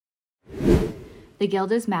The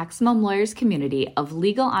Guild is Maximum Lawyers' community of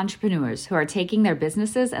legal entrepreneurs who are taking their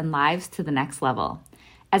businesses and lives to the next level.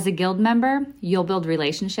 As a Guild member, you'll build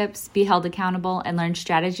relationships, be held accountable, and learn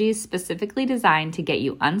strategies specifically designed to get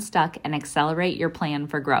you unstuck and accelerate your plan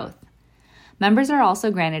for growth. Members are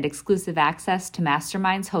also granted exclusive access to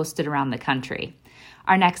masterminds hosted around the country.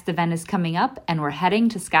 Our next event is coming up, and we're heading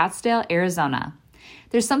to Scottsdale, Arizona.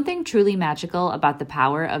 There's something truly magical about the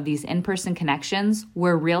power of these in-person connections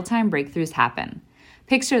where real-time breakthroughs happen.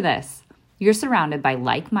 Picture this. You're surrounded by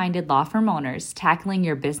like-minded law firm owners tackling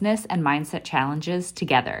your business and mindset challenges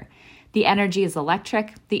together. The energy is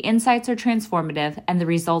electric, the insights are transformative, and the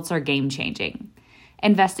results are game-changing.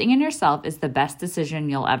 Investing in yourself is the best decision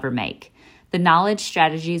you'll ever make. The knowledge,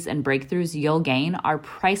 strategies, and breakthroughs you'll gain are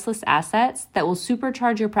priceless assets that will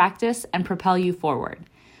supercharge your practice and propel you forward.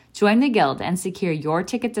 Join the Guild and secure your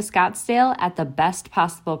ticket to Scottsdale at the best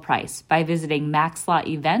possible price by visiting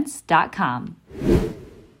maxlawevents.com.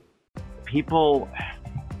 People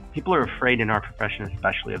are afraid in our profession,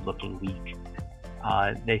 especially, of looking weak.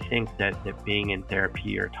 They think that being in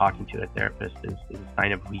therapy or talking to a therapist is a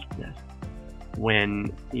sign of weakness.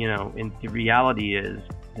 When, and the reality is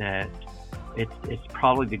that it's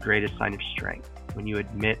probably the greatest sign of strength when you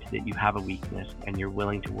admit that you have a weakness and you're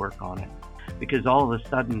willing to work on it. Because all of a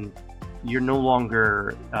sudden, you're no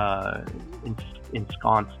longer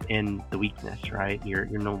ensconced in the weakness, right? You're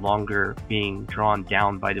no longer being drawn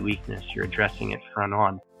down by the weakness. You're addressing it front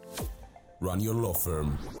on. Run your law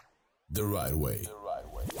firm the right way.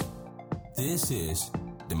 This is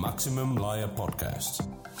the Maximum Lawyer Podcast.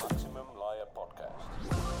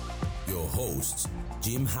 Your hosts,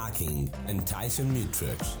 Jim Hacking and Tyson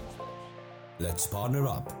Mutrux. Let's partner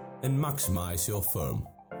up and maximize your firm.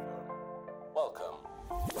 Welcome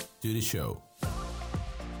to the show.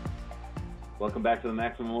 Welcome back to the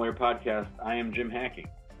Maximum Lawyer Podcast. I am Jim Hacking.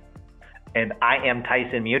 And I am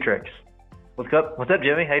Tyson Mutrux. What's up,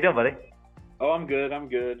 Jimmy? How you doing, buddy? Oh, I'm good.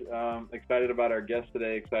 Excited about our guest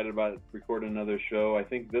today. Excited about recording another show. I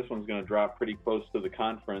think this one's going to drop pretty close to the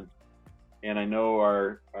conference. And I know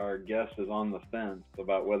our guest is on the fence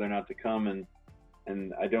about whether or not to come. And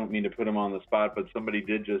I don't mean to put him on the spot, but somebody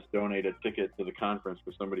did just donate a ticket to the conference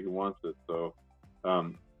for somebody who wants it. So,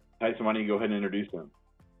 Tyson, why don't you go ahead and introduce him?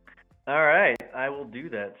 All right, I will do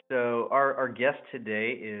that. So our guest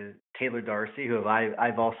today is Taylor Darcy, who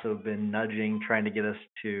I've also been nudging, trying to get him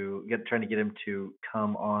to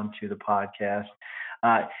come on to the podcast.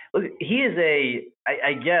 Look, he is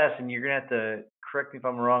I guess, and you're gonna have to correct me if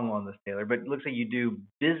I'm wrong on this, Taylor, but it looks like you do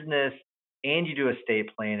business and you do estate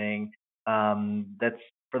planning. That's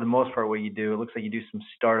for the most part what you do. It looks like you do some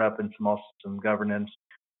startup and some governance.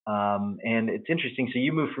 And it's interesting. So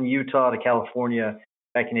you moved from Utah to California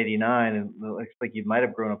back in '89, and it looks like you might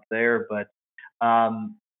have grown up there. But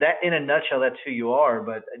that, in a nutshell, that's who you are.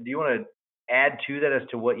 But do you want to add to that as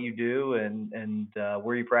to what you do and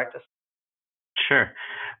where you practice? Sure.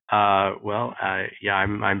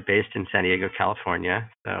 I'm based in San Diego, California.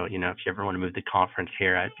 So, if you ever want to move the conference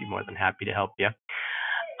here, I'd be more than happy to help you.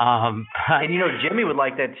 And Jimmy would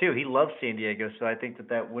like that too. He loves San Diego, so I think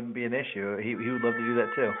that wouldn't be an issue. He would love to do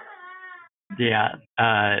that too. Yeah.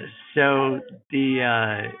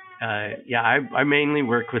 I mainly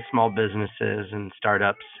work with small businesses and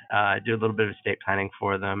startups. I do a little bit of estate planning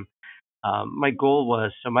for them. My goal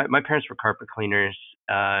was, my parents were carpet cleaners,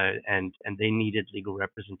 and they needed legal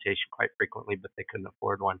representation quite frequently, but they couldn't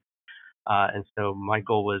afford one. And so my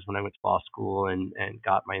goal was, when I went to law school and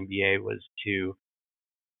got my MBA, was to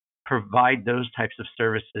provide those types of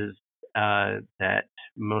services that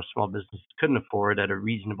most small businesses couldn't afford at a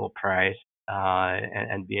reasonable price,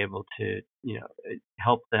 and be able to,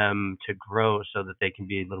 help them to grow so that they can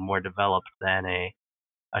be a little more developed than a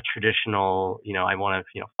traditional, I want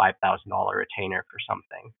a $5,000 retainer for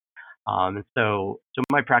something. And so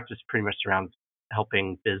my practice pretty much surrounds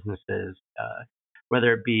helping businesses,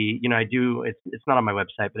 whether it be, it's not on my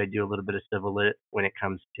website, but I do a little bit of civil lit when it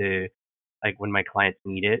comes to, like, when my clients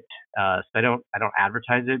need it. So I don't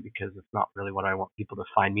advertise it because it's not really what I want people to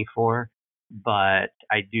find me for. But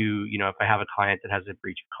I do, if I have a client that has a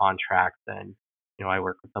breach of contract, then, I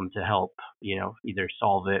work with them to help, either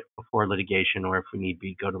solve it before litigation, or if we need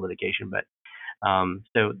be, go to litigation. But, I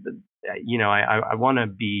want to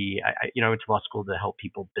be, I went to law school to help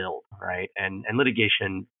people build, right? And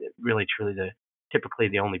litigation, really, truly, typically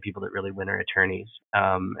the only people that really win are attorneys.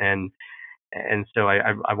 And so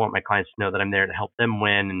I want my clients to know that I'm there to help them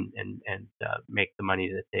win and make the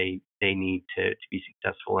money that they need to be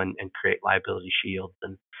successful and create liability shields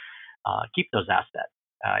and keep those assets.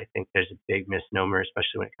 I think there's a big misnomer,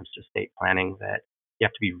 especially when it comes to estate planning, that you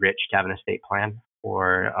have to be rich to have an estate plan.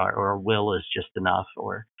 or a will is just enough,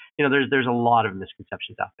 or there's a lot of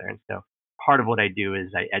misconceptions out there, and so part of what I do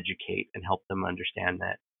is I educate and help them understand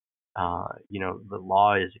that the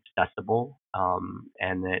law is accessible,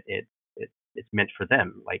 and that it's meant for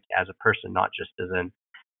them, like as a person, not just as an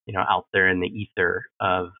out there in the ether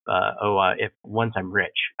of if once I'm rich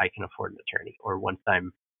I can afford an attorney, or once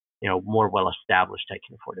I'm more well established I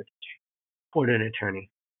can afford an attorney.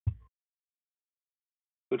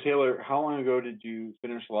 So Taylor, how long ago did you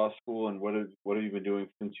finish law school, and what have you been doing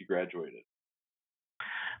since you graduated?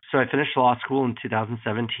 So I finished law school in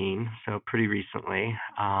 2017, so pretty recently.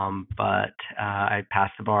 But I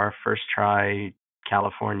passed the bar first try,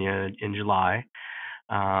 California, in July.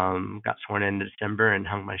 Got sworn in December and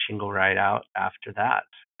hung my shingle right out after that.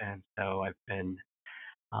 And so I've been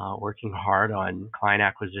working hard on client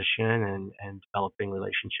acquisition and developing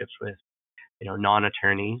relationships with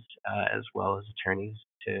non-attorneys as well as attorneys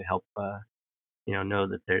to help know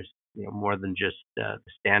that there's more than just the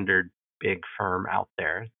standard big firm out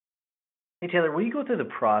there. Hey, Taylor, will you go through the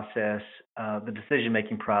process, the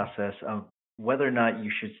decision-making process of whether or not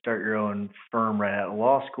you should start your own firm right out of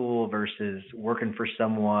law school versus working for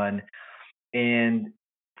someone? And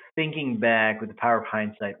thinking back with the power of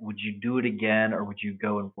hindsight, would you do it again, or would you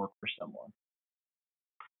go and work for someone?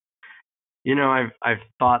 I've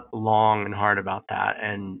thought long and hard about that,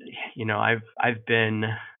 and I've been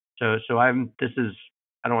this is,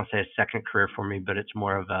 I don't want to say a second career for me, but it's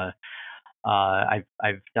more of a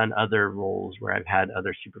I've done other roles where I've had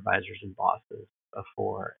other supervisors and bosses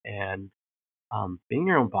before, and being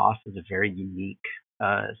your own boss is a very unique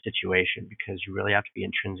situation because you really have to be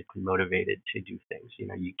intrinsically motivated to do things.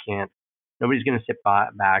 You can't. Nobody's going to sit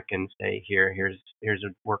back and say, here's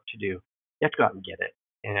a work to do. You have to go out and get it.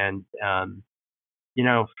 And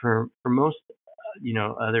for most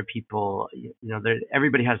other people,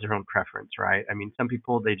 everybody has their own preference, right? I mean, some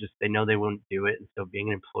people they know they won't do it, and so being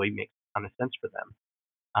an employee makes a ton of sense for them.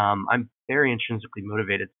 I'm very intrinsically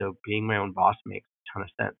motivated, so being my own boss makes a ton of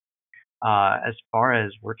sense. As far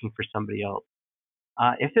as working for somebody else,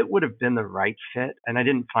 if it would have been the right fit, and I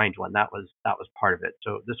didn't find one, that was part of it.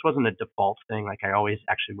 So this wasn't a default thing. Like I always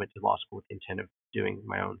actually went to law school with the intent of doing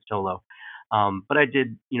my own solo. But I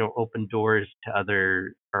did, open doors to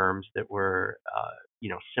other firms that were,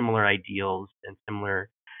 similar ideals and similar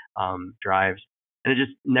drives, and it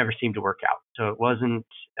just never seemed to work out. So it wasn't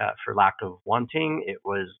for lack of wanting; it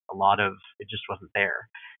was a lot of it just wasn't there.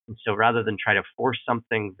 And so rather than try to force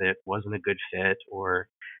something that wasn't a good fit, or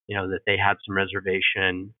that they had some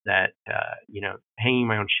reservation, that hanging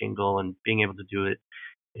my own shingle and being able to do it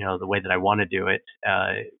the way that I want to do it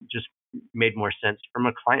just made more sense from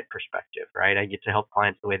a client perspective, right? I get to help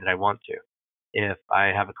clients the way that I want to. If I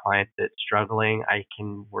have a client that's struggling, I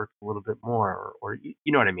can work a little bit more, or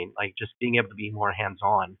you know what I mean? Like just being able to be more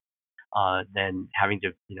hands-on than having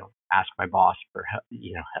to, ask my boss for,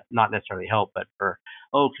 not necessarily help, but for,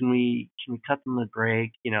 oh, can we cut them a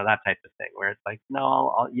break? That type of thing, where it's like,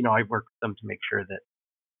 no, I work with them to make sure that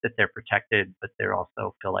they're protected, but they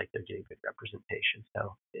also feel like they're getting good representation.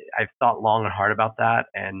 So I've thought long and hard about that.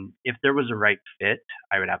 And if there was a right fit,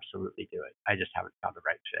 I would absolutely do it. I just haven't found the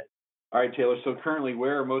right fit. All right, Taylor. So currently,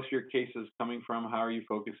 where are most of your cases coming from? How are you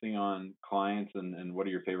focusing on clients, and what are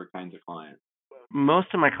your favorite kinds of clients? Most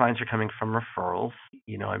of my clients are coming from referrals.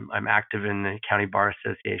 I'm active in the County Bar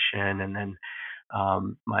Association, and then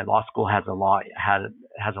my law school has a law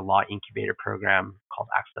incubator program called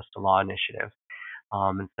Access to Law Initiative.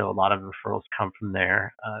 And so a lot of referrals come from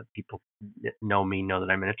there. People that know me know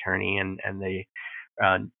that I'm an attorney, and they,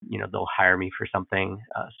 they'll hire me for something.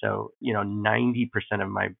 So 90% of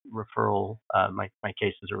my referral, my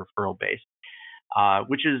cases are referral based,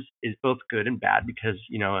 which is both good and bad because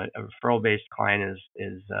a referral based client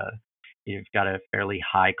is you've got a fairly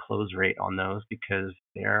high close rate on those because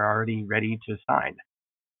they're already ready to sign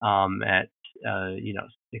at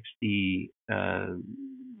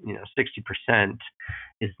 60%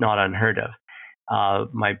 is not unheard of.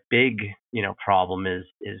 My big problem is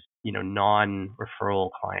non-referral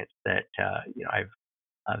clients that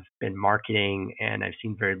I've been marketing, and I've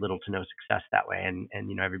seen very little to no success that way. And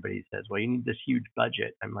everybody says, well, you need this huge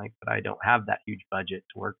budget. I'm like, but I don't have that huge budget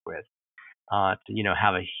to work with to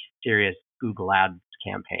have a serious Google Ads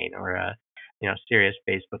campaign or a serious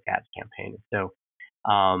Facebook ads campaign. So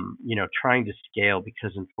trying to scale,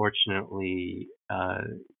 because unfortunately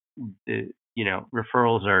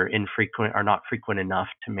referrals are not frequent enough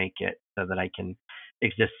to make it so that I can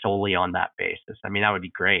exist solely on that basis. I mean, that would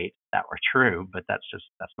be great if that were true, but that's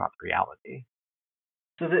not the reality.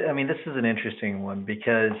 So, this is an interesting one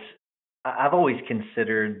because I've always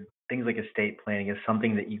considered things like estate planning is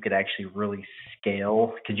something that you could actually really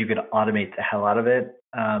scale because you could automate the hell out of it.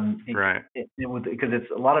 Right. Because it's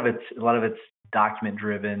a lot of it's document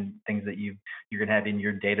driven things that you're gonna have in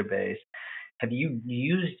your database. Have you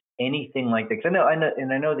used anything like that? 'Cause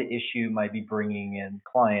I know the issue might be bringing in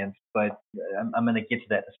clients, but I'm going to get to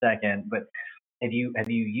that in a second. But have you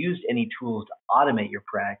used any tools to automate your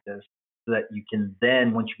practice so that you can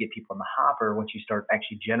then, once you get people in the hopper, once you start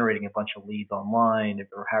actually generating a bunch of leads online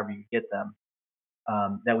or however you get them,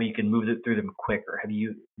 that way you can move it through them quicker?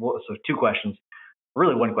 So two questions,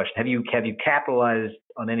 really one question. Have you capitalized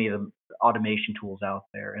on any of the automation tools out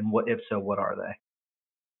there, and if so, what are they?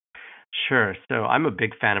 Sure. So I'm a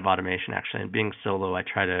big fan of automation, actually. And being solo, I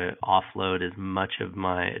try to offload as much of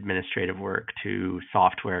my administrative work to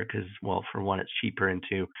software because, well, for one, it's cheaper, and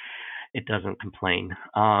two, it doesn't complain.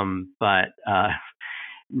 But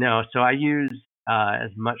no, so I use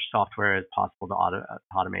as much software as possible to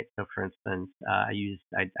automate. So, for instance, I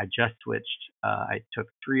just switched. I took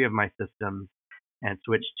 3 of my systems and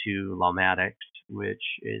switched to Lawmatics, which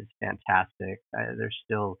is fantastic. There's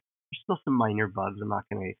still some minor bugs. I'm not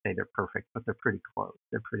going to say they're perfect, but they're pretty close.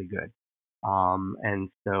 They're pretty good. And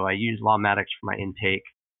so I use Lawmatics for my intake,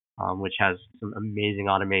 which has some amazing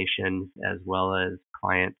automations as well as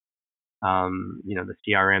client. The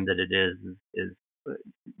CRM that it is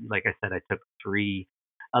like I said, I took 3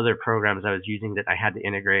 other programs I was using that I had to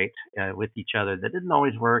integrate with each other that didn't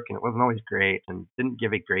always work and it wasn't always great and didn't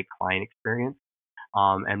give a great client experience.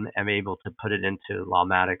 And I'm able to put it into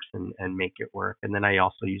Lawmatics and make it work. And then I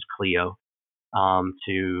also use Clio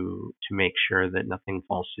to make sure that nothing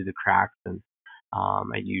falls through the cracks. And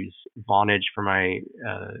I use Vonage for my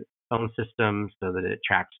phone system so that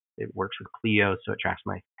it works with Clio, so it tracks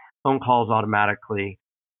my phone calls automatically.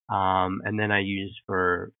 And then I use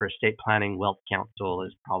for estate planning, Wealth Council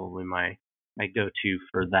is probably my go-to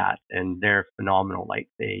for that, and they're phenomenal. Like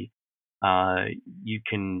you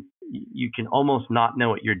can almost not know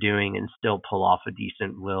what you're doing and still pull off a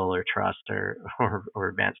decent will or trust or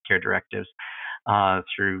advanced care directives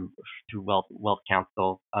through Wealth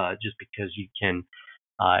Council, just because you can.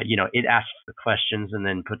 It asks the questions and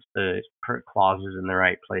then puts the clauses in the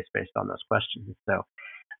right place based on those questions. So,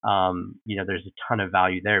 there's a ton of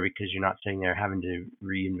value there because you're not sitting there having to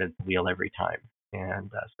reinvent the wheel every time.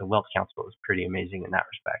 And so Wealth Council is pretty amazing in that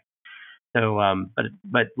respect. So,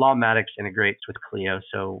 but Lawmatics integrates with Clio.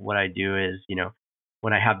 So what I do is,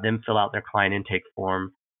 when I have them fill out their client intake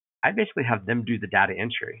form, I basically have them do the data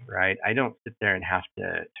entry, right? I don't sit there and have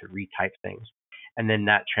to retype things. And then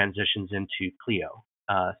that transitions into Clio,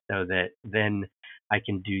 so that then I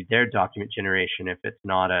can do their document generation if it's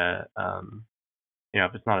not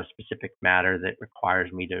if it's not a specific matter that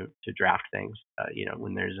requires me to draft things.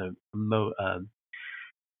 When there's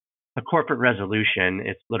a corporate resolution,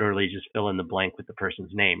 it's literally just fill in the blank with the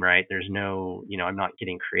person's name, right? There's no, I'm not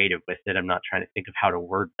getting creative with it. I'm not trying to think of how to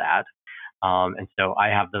word that. And so I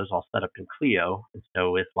have those all set up in Clio. And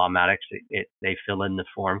so with Lawmatics, they fill in the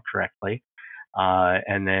form correctly,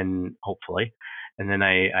 and then hopefully, and then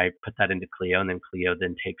I put that into Clio, and then Clio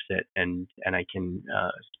then takes it and I can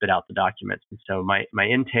spit out the documents. And so my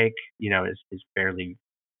intake, is fairly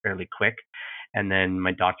quick, and then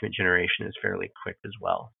my document generation is fairly quick as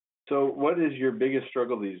well. So what is your biggest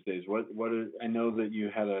struggle these days? I know that you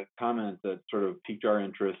had a comment that sort of piqued our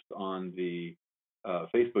interest on the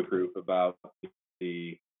Facebook group about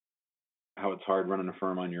how it's hard running a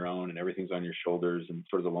firm on your own and everything's on your shoulders and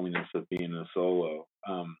sort of the loneliness of being a solo.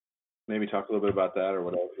 Maybe talk a little bit about that, or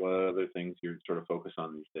what other things you're sort of focused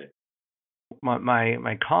on these days.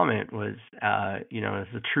 My comment was, as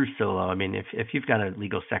a true solo, I mean, if you've got a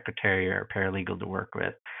legal secretary or a paralegal to work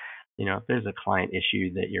with, if there's a client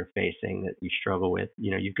issue that you're facing that you struggle with,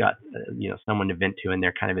 you've got, someone to vent to, and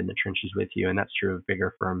they're kind of in the trenches with you. And that's true of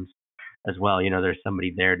bigger firms as well. There's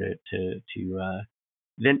somebody there to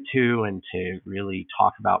vent to and to really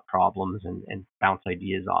talk about problems and bounce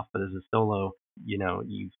ideas off. But as a solo,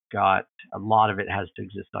 you've got a lot of it has to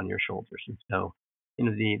exist on your shoulders. And so,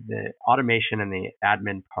 the automation and the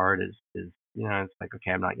admin part is, it's like,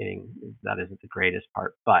 okay, that isn't the greatest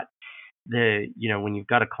part, but when you've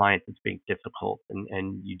got a client that's being difficult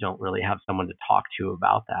and you don't really have someone to talk to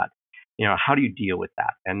about that, how do you deal with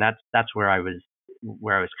that? And that's where I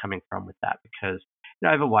was coming from with that, because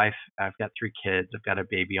I have a wife, I've got 3 kids, I've got a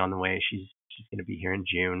baby on the way. She's going to be here in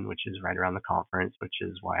June, which is right around the conference, which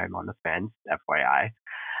is why I'm on the fence, FYI.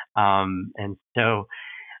 And so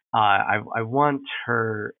I want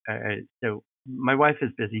her. So my wife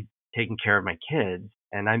is busy taking care of my kids,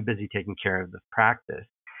 and I'm busy taking care of the practice.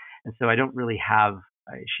 And so I don't really have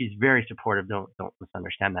she's very supportive. Don't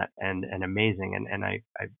misunderstand that, and amazing. And I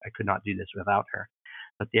could not do this without her.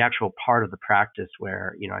 But the actual part of the practice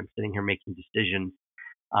where I'm sitting here making decisions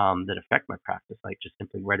that affect my practice, like just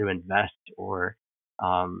simply where to invest or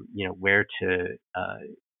where to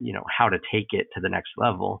how to take it to the next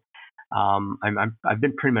level. I've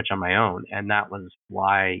been pretty much on my own, and that was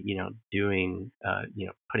why doing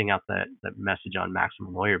putting out that message on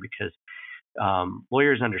Maximum Lawyer, because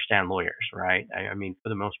lawyers understand lawyers, right? I mean, for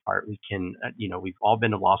the most part, we can, we've all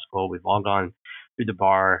been to law school, we've all gone through the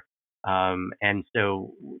bar, and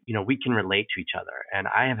so, we can relate to each other. And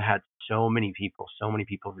I have had so many people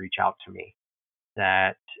reach out to me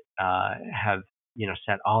that have,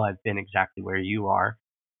 said, "Oh, I've been exactly where you are.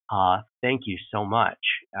 Thank you so much.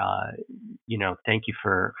 Thank you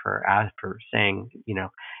for saying,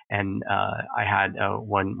 and I had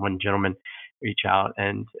one gentleman reach out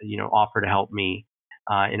and offer to help me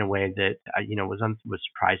in a way that was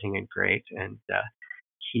surprising and great. And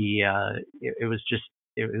he it was just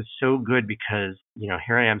it was so good because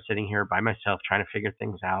here I am sitting here by myself trying to figure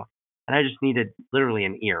things out, and I just needed literally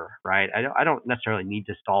an ear, right? I don't necessarily need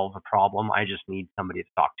to solve a problem. I just need somebody to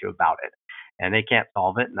talk to about it, and they can't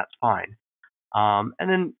solve it, and that's fine. And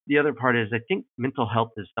then the other part is I think mental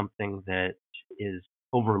health is something that is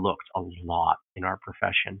overlooked a lot in our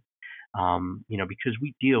profession. Because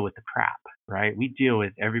we deal with the crap, right? We deal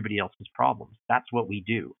with everybody else's problems. That's what we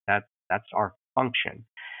do. That's our function.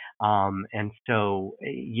 And so,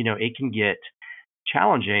 it can get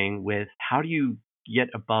challenging with how do you get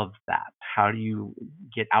above that? How do you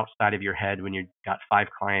get outside of your head when you've got 5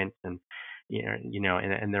 clients and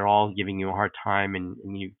and they're all giving you a hard time, and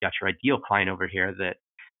you've got your ideal client over here that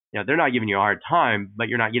they're not giving you a hard time, but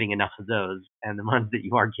you're not getting enough of those, and the ones that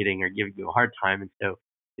you are getting are giving you a hard time. And so,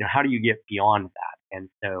 how do you get beyond that? And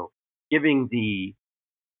so, giving the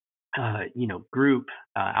group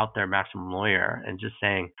out there, Maximum Lawyer, and just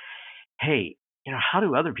saying, hey, how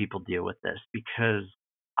do other people deal with this? Because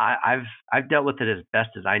I've dealt with it as best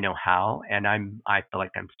as I know how, and I feel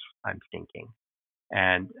like I'm stinking.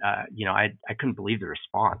 And I couldn't believe the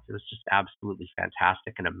response. It was just absolutely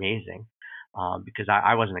fantastic and amazing, because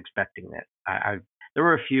I wasn't expecting it. There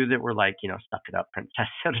were a few that were like, suck it up, princess,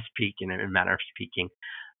 so to speak, in a manner of speaking.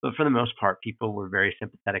 But for the most part, people were very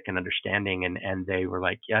sympathetic and understanding, and they were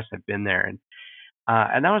like, yes, I've been there.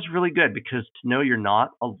 And that was really good, because to know you're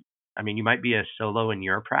not, I mean, you might be a solo in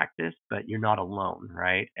your practice, but you're not alone,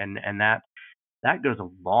 right? And that goes a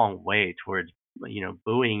long way towards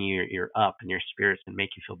buoying your up and your spirits and make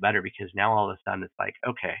you feel better, because now all of a sudden it's like,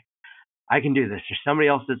 okay, I can do this. There's somebody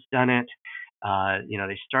else that's done it.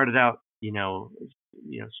 They started out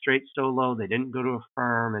straight solo. They didn't go to a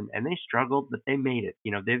firm, and they struggled, but they made it.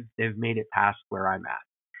 They've made it past where I'm at.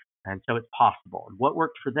 And so it's possible. And what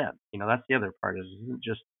worked for them? That's the other part, is it isn't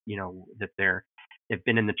just, that they've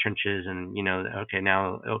been in the trenches and,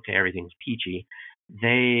 okay, everything's peachy.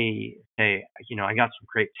 They say, I got some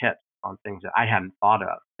great tips on things that I hadn't thought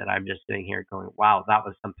of, that I'm just sitting here going, wow, that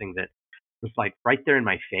was something that was like right there in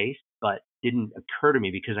my face, but didn't occur to me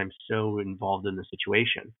because I'm so involved in the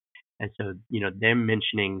situation. And so, them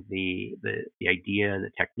mentioning the idea, the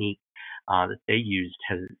technique that they used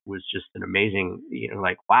was just an amazing,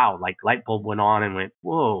 like, wow, like light bulb went on and went,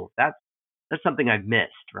 whoa, that's something I've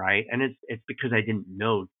missed, right? And it's because I didn't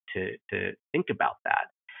know to think about that.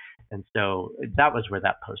 And so that was where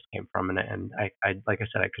that post came from. And I like I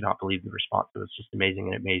said, I could not believe the response. It was just amazing,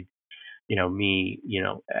 and it made me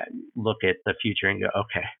look at the future and go,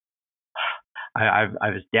 okay, I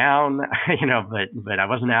was down, but I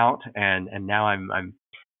wasn't out, and now I'm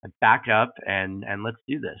back up, and let's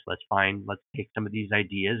do this. Let's take some of these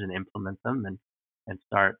ideas and implement them, and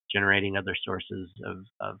start generating other sources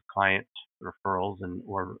of client referrals, and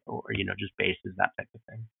or just bases, that type of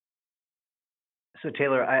thing. So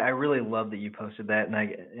Taylor, I really love that you posted that,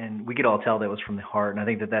 and we could all tell that was from the heart, and I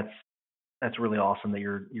think that's really awesome that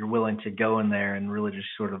you're willing to go in there and really just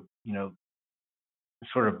sort of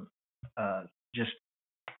just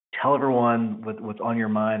tell everyone what's on your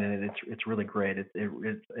mind, and it's really great.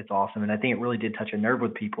 It's awesome, and I think it really did touch a nerve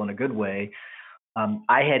with people in a good way.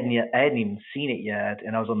 I hadn't even seen it yet,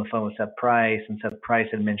 and I was on the phone with Seth Price, and Seth Price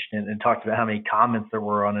had mentioned it and talked about how many comments there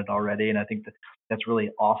were on it already, and I think that's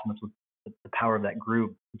really awesome. That's what the power of that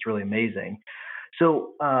group. It's really amazing.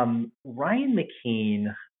 So Ryan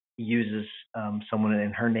McKean uses someone,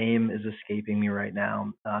 and her name is escaping me right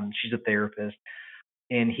now. She's a therapist,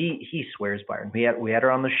 and he swears by her. We had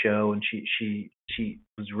her on the show, and she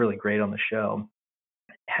was really great on the show.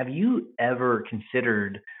 Have you ever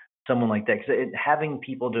considered someone like that? Because having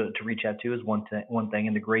people to reach out to is one thing,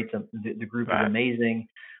 and the group is amazing.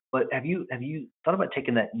 But have you thought about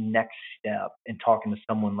taking that next step and talking to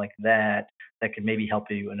someone like that could maybe help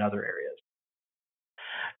you in other areas?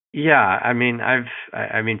 Yeah, I mean,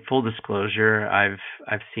 full disclosure,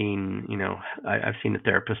 I've seen, I've seen a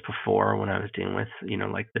therapist before when I was dealing with,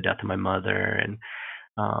 like the death of my mother and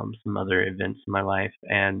some other events in my life,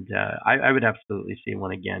 and I would absolutely see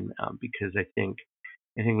one again, because I think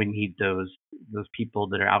we need those people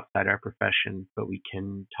that are outside our profession, but we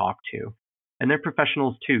can talk to, and they're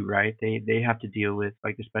professionals too, right? They have to deal with,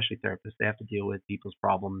 like, especially therapists, they have to deal with people's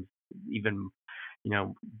problems, even, you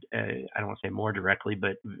know, I don't want to say more directly,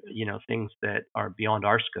 but things that are beyond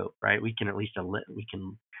our scope, right? We can at least we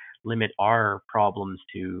can limit our problems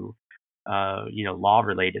to law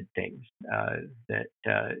related things that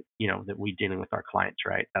that we dealing with our clients,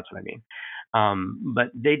 right? That's what I mean.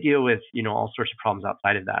 But they deal with all sorts of problems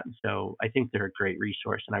outside of that, and so I think they're a great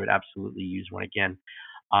resource, and I would absolutely use one again.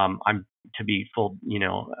 I'm to be full,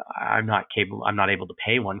 I'm not capable, I'm not able to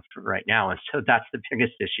pay one for right now, and so that's the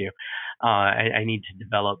biggest issue. I need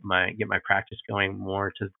to get my practice going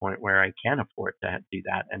more to the point where I can afford to do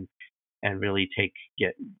that, and really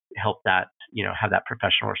help that, have that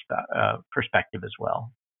professional perspective as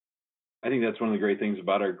well. I think that's one of the great things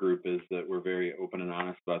about our group is that we're very open and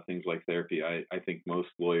honest about things like therapy. I think most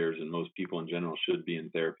lawyers and most people in general should be in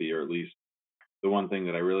therapy, or at least the one thing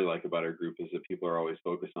that I really like about our group is that people are always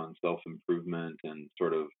focused on self improvement and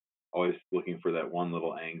sort of always looking for that one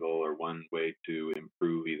little angle or one way to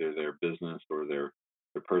improve either their business or their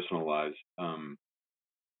personal lives.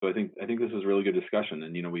 So I think this is a really good discussion.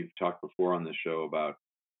 And we've talked before on this show about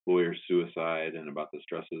lawyer suicide and about the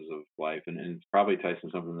stresses of life, and it's probably, Tyson,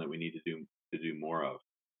 something that we need to do more of.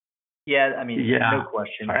 Yeah, I mean, no Yeah.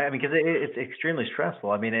 question. Sorry. I mean, because it's extremely stressful.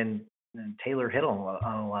 I mean, and Taylor hit on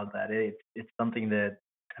a lot of that. It's something that,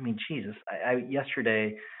 I mean, Jesus. I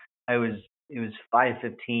yesterday, I was it was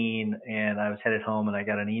 5:15 and I was headed home and I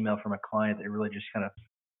got an email from a client that really just kind of,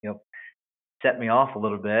 you know, set me off a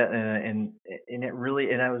little bit, and it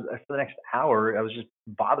really, and I was, for the next hour I was just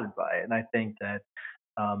bothered by it. And I think that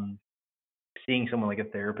um seeing someone like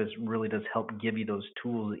a therapist really does help give you those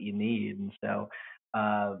tools that you need. And so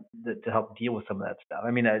to help deal with some of that stuff.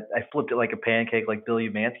 I mean, I flipped it like a pancake, like Bill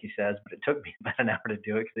Umansky says, but it took me about an hour to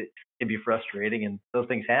do it because it can be frustrating and those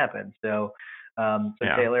things happen. So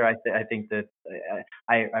Yeah. Taylor, I think that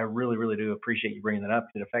I really, really do appreciate you bringing that up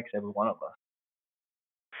because it affects every one of us.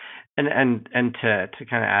 And to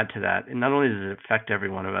kind of add to that, and not only does it affect every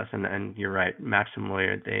one of us, and you're right, Maxim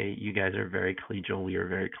Lawyer, you guys are very collegial, we are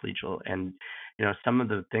very collegial, and some of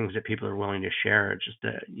the things that people are willing to share are just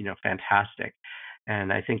fantastic,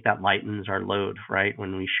 and I think that lightens our load, right,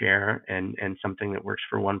 when we share, and something that works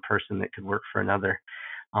for one person that could work for another,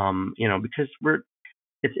 because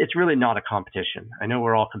it's really not a competition. I know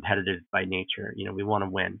we're all competitive by nature. We want to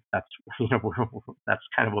win. That's that's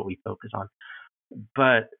kind of what we focus on.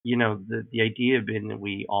 But the idea being that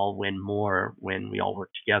we all win more when we all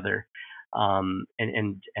work together. And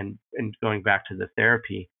going back to the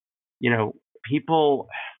therapy, you know, people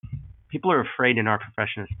people are afraid in our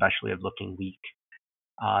profession, especially, of looking weak.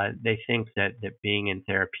 They think that being in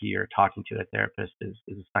therapy or talking to a therapist is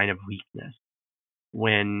a sign of weakness.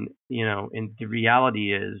 When and the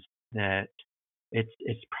reality is that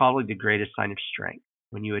it's probably the greatest sign of strength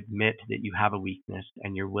when you admit that you have a weakness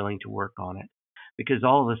and you're willing to work on it, because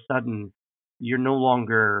all of a sudden you're no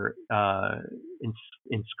longer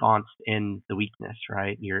ensconced in the weakness,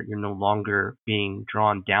 right? You're no longer being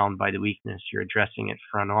drawn down by the weakness. You're addressing it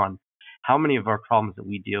front on. How many of our problems that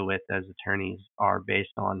we deal with as attorneys are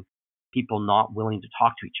based on people not willing to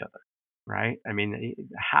talk to each other, right? I mean,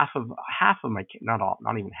 half of my not all,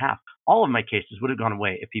 not even half, all of my cases would have gone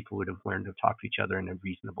away if people would have learned to talk to each other in a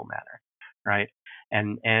reasonable manner, right?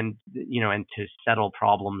 And to settle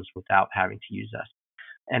problems without having to use us.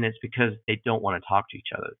 And it's because they don't want to talk to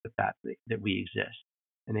each other, that we exist,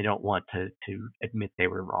 and they don't want to admit they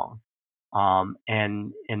were wrong.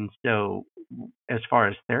 And so, as far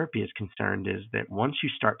as therapy is concerned, is that once you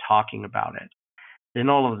start talking about it, then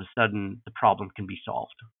all of a sudden the problem can be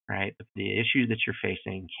solved, right? The issue that you're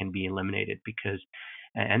facing can be eliminated, because,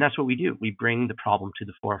 and that's what we do. We bring the problem to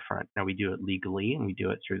the forefront. Now, we do it legally and we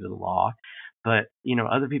do it through the law, but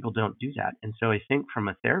other people don't do that. And so I think from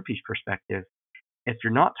a therapy's perspective, if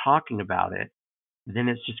you're not talking about it, then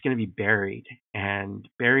it's just going to be buried, and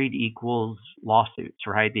buried equals lawsuits,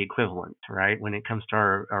 right? The equivalent, right? When it comes to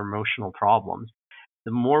our emotional problems,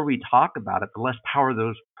 the more we talk about it, the less power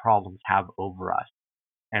those problems have over us,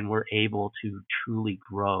 and we're able to truly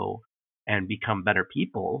grow and become better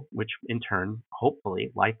people, which in turn,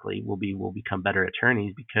 hopefully, likely, will become better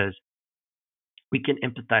attorneys, because we can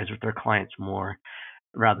empathize with our clients more.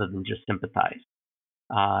 rather than just sympathize.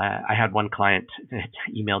 I had one client that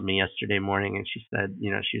emailed me yesterday morning, and she said,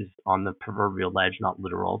 she's on the proverbial ledge, not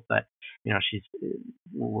literal, but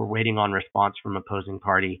we're waiting on response from opposing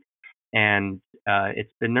party, and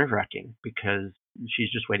it's been nerve-wracking because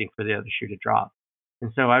she's just waiting for the other shoe to drop.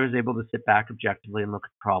 And so I was able to sit back objectively and look at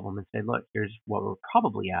the problem and say, look, here's what we're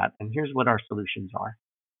probably at, and here's what our solutions are.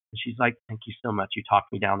 And she's like, thank you so much. You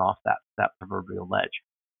talked me down off that proverbial ledge.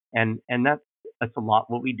 And that's a lot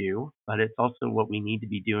what we do, but it's also what we need to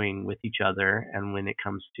be doing with each other and when it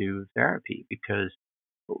comes to therapy, because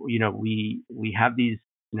we have these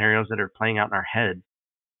scenarios that are playing out in our heads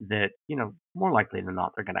that more likely than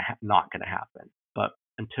not they're not gonna happen. But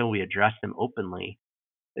until we address them openly,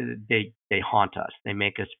 they haunt us. They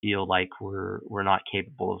make us feel like we're not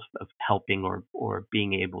capable of helping or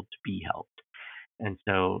being able to be helped. And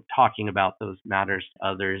so talking about those matters to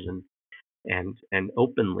others and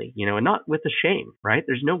openly, and not with a shame, right?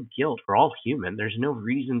 There's no guilt. We're all human. There's no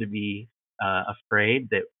reason to be afraid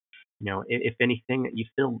that, if anything, you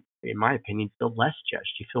feel, in my opinion, feel less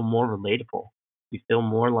judged. You feel more relatable. You feel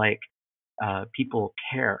more like people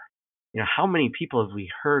care. How many people have we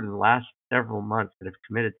heard in the last several months that have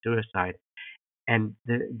committed suicide, and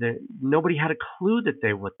nobody had a clue that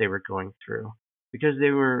what they were going through, because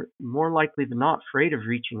they were more likely than not afraid of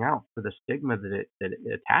reaching out for the stigma that it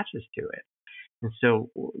attaches to it. And so,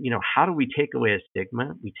 how do we take away a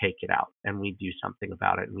stigma? We take it out and we do something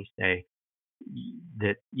about it, and we say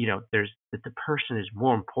that that the person is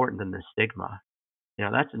more important than the stigma.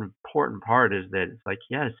 That's an important part, is that it's like,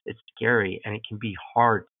 yes, it's scary and it can be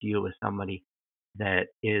hard to deal with somebody that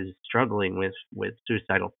is struggling with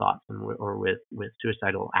suicidal thoughts or with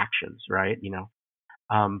suicidal actions, right?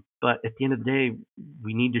 But at the end of the day,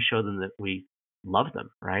 we need to show them that we love them,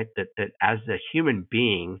 right? That as a human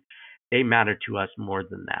being, they matter to us more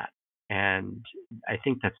than that. And I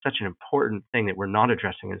think that's such an important thing that we're not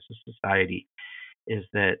addressing as a society, is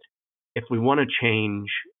that if we want to change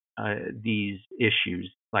these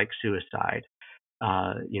issues like suicide,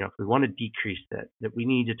 if we want to decrease that we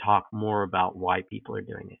need to talk more about why people are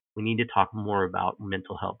doing it. We need to talk more about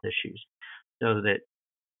mental health issues, so that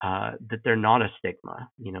they're not a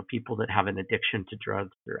stigma. People that have an addiction to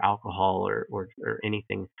drugs or alcohol or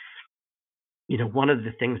anything. One of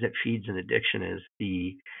the things that feeds an addiction is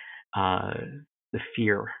the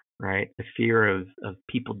fear, right? The fear of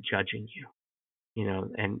people judging you.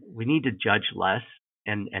 And we need to judge less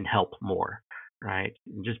and help more, right?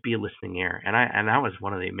 And just be a listening ear. And that was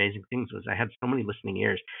one of the amazing things, was I had so many listening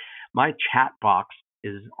ears. My chat box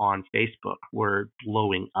is on Facebook were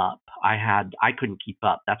blowing up. I couldn't keep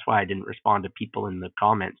up. That's why I didn't respond to people in the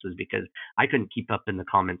comments, was because I couldn't keep up in the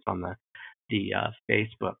comments on the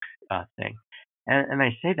Facebook thing. And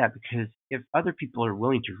I say that because if other people are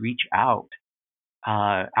willing to reach out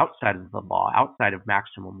outside of the law, outside of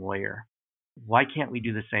maximum lawyer, why can't we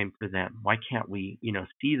do the same for them? Why can't we,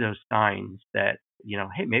 see those signs that,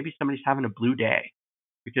 hey, maybe somebody's having a blue day?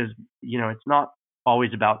 Because, it's not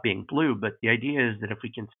always about being blue, but the idea is that if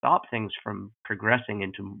we can stop things from progressing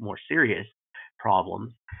into more serious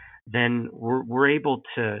problems, then we're able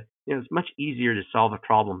to, it's much easier to solve a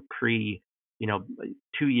problem 2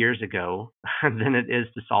 years ago than it is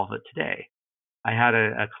to solve it today. I had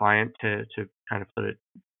a client, to kind of put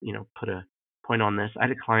a point on this. I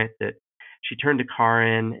had a client that she turned a car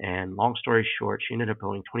in, and long story short, she ended up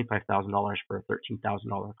owing $25,000 for a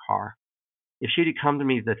 $13,000 car. If she'd have come to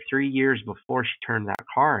me the 3 years before she turned that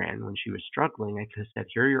car in, when she was struggling, I could have said,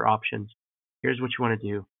 here are your options. Here's what you want to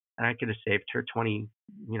do. And I could have saved her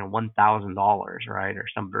 $1,000, right? Or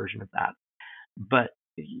some version of that. But,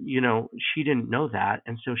 she didn't know that.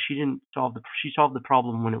 And so she solved the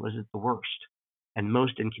problem when it was at the worst and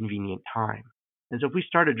most inconvenient time. And so if we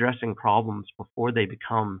start addressing problems before they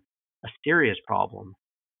become a serious problem,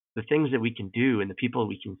 the things that we can do and the people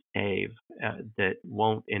we can save that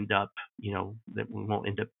won't end up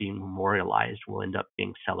being memorialized, will end up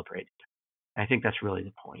being celebrated. And I think that's really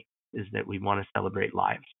the point, is that we want to celebrate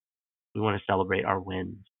lives. We want to celebrate our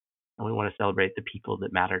wins, and we want to celebrate the people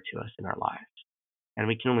that matter to us in our lives. And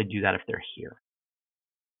we can only do that if they're here.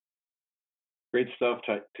 Great stuff,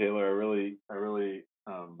 Taylor. I really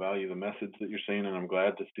value the message that you're saying, and I'm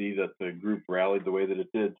glad to see that the group rallied the way that it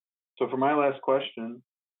did. So for my last question,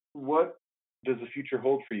 what does the future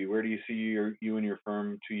hold for you? Where do you see you and your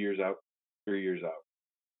firm 2 years out, 3 years out?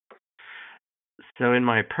 So in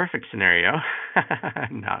my perfect scenario,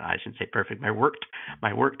 no, I shouldn't say perfect. My work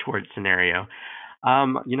towards scenario,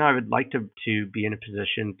 I would like to be in a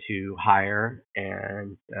position to hire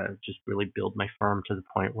and just really build my firm to the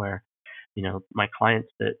point where, my clients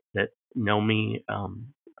that know me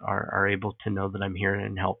are able to know that I'm here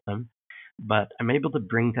and help them. But I'm able to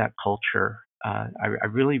bring that culture. I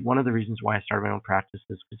really, one of the reasons why I started my own practice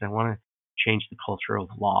is because I want to change the culture of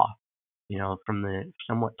law, from the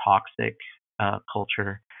somewhat toxic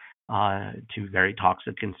culture to very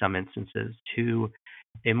toxic in some instances to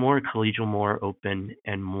a more collegial, more open,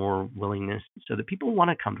 and more willingness so that people want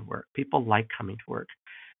to come to work. People like coming to work.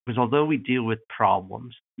 Because although we deal with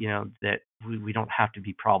problems, that we don't have to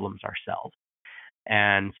be problems ourselves.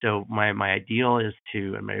 And so my ideal is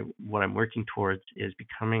what I'm working towards is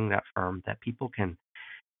becoming that firm that people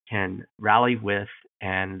can rally with,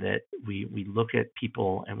 and that we look at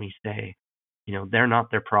people and we say, they're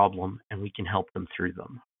not their problem, and we can help them through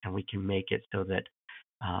them, and we can make it so that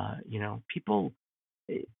people.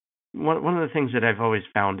 One of the things that I've always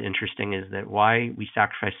found interesting is that why we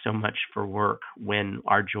sacrifice so much for work when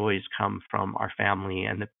our joys come from our family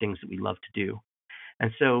and the things that we love to do.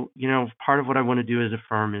 And so, part of what I want to do as a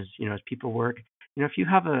firm is, as people work, if you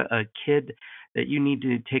have a kid that you need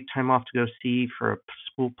to take time off to go see for a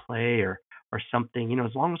school play or something,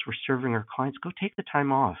 as long as we're serving our clients, go take the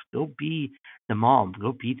time off. Go be the mom.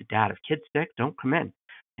 Go be the dad. If kid's sick, don't come in.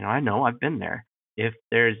 I know I've been there. If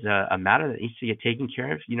there's a matter that needs to get taken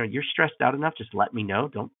care of, you're stressed out enough, just let me know.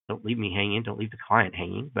 Don't leave me hanging. Don't leave the client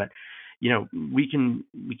hanging. But, we can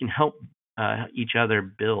help each other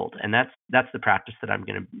build, and that's the practice that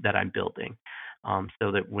I'm building,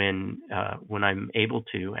 so that when I'm able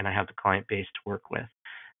to, and I have the client base to work with,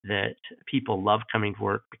 that people love coming to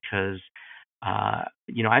work because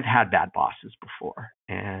I've had bad bosses before,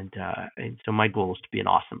 and so my goal is to be an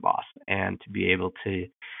awesome boss and to be able to,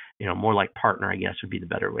 more like partner, I guess would be the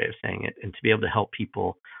better way of saying it, and to be able to help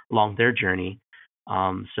people along their journey,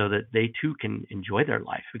 so that they too can enjoy their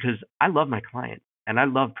life, because I love my client and I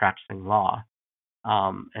love practicing law.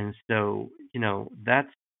 And so, that's,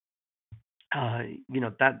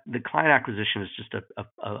 that the client acquisition is just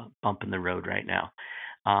a bump in the road right now.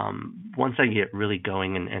 Once I get really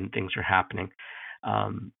going and things are happening,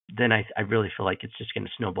 then I really feel like it's just going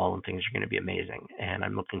to snowball and things are going to be amazing. And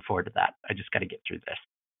I'm looking forward to that. I just got to get through this.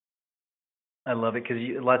 I love it because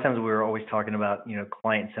a lot of times we were always talking about,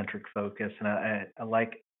 client-centric focus, and I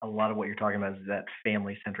like a lot of what you're talking about is that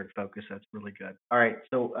family-centric focus. That's really good. All right,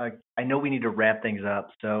 so I know we need to wrap things up.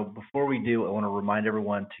 So before we do, I want to remind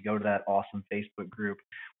everyone to go to that awesome Facebook group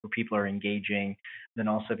where people are engaging. Then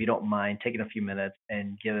also, if you don't mind, taking a few minutes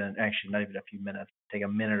and actually not even a few minutes, take a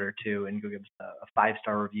minute or two and go give us a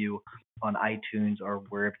 5-star review on iTunes or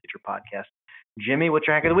wherever you get your podcast. Jimmy, what's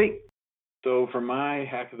your hack of the week? So for my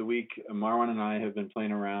hack of the week, Marwan and I have been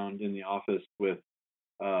playing around in the office with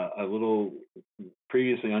a little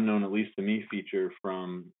previously unknown, at least to me, feature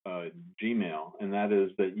from Gmail, and that is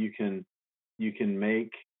that you can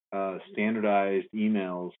make standardized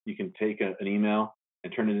emails. You can take an email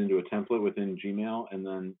and turn it into a template within Gmail, and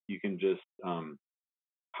then you can just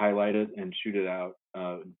highlight it and shoot it out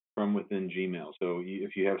from within Gmail. So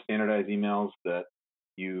if you have standardized emails that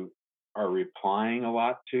you are replying a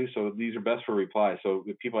lot to, so these are best for reply. So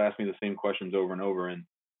if people ask me the same questions over and over, and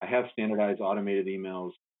I have standardized automated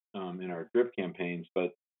emails in our drip campaigns, but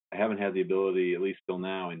I haven't had the ability, at least till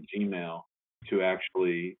now, in Gmail to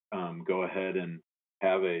actually go ahead and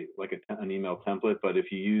have an email template. But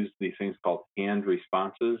if you use these things called canned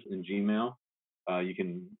responses in Gmail, you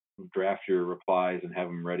can draft your replies and have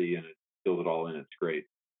them ready, and it fills it all in. It's great.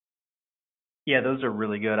 Yeah, those are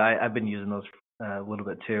really good. I've been using those a little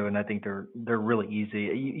bit too, and I think they're really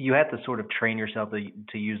easy. You have to sort of train yourself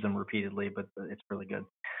to use them repeatedly, but it's really good.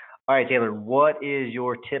 All right, Taylor, what is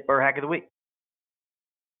your tip or hack of the week?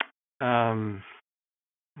 Oh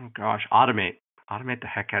gosh, automate the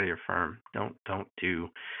heck out of your firm. Don't do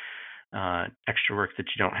extra work that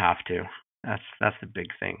you don't have to. That's the big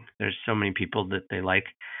thing. There's so many people that they like.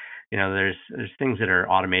 There's things that are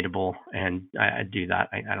automatable, and I do that.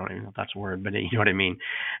 I don't even know if that's a word, but you know what I mean.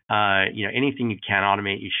 Anything you can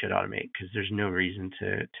automate, you should automate, because there's no reason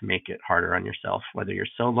to make it harder on yourself, whether you're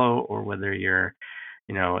solo or whether you're,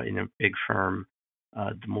 in a big firm.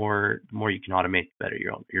 The more you can automate, the better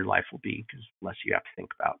your life will be, because less you have to think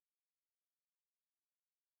about.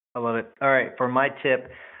 I love it. All right, for my tip,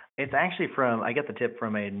 it's actually I got the tip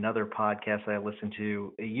from another podcast that I listened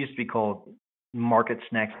to. It used to be called Market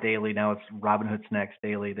Snacks Daily. Now it's Robinhood Snacks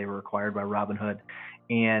Daily. They were acquired by Robinhood.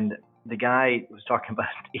 And the guy was talking about,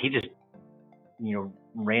 he just,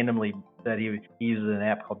 randomly said he uses an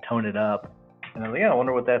app called Tone It Up. And I was like, I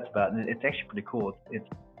wonder what that's about. And it's actually pretty cool. It's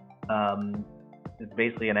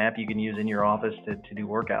basically an app you can use in your office to do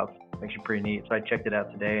workouts. It's actually pretty neat. So I checked it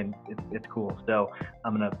out today, and it's cool. So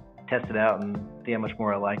I'm going to test it out and see how much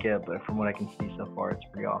more I like it. But from what I can see so far, it's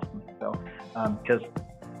pretty awesome. So because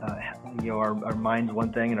our mind's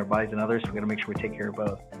one thing and our body's another, so we got to make sure we take care of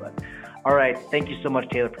both. But all right, thank you so much,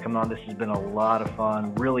 Taylor, for coming on. This has been a lot of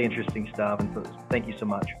fun, really interesting stuff, and so thank you so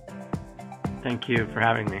much. Thank you for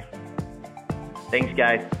having me. Thanks,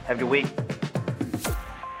 guys. Have a good week.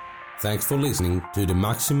 Thanks for listening to the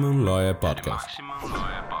Maximum Lawyer Podcast.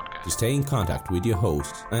 To stay in contact with your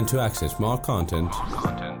hosts and to access more content,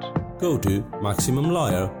 go to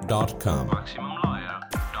MaximumLawyer.com.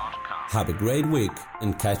 Have a great week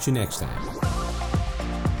and catch you next time.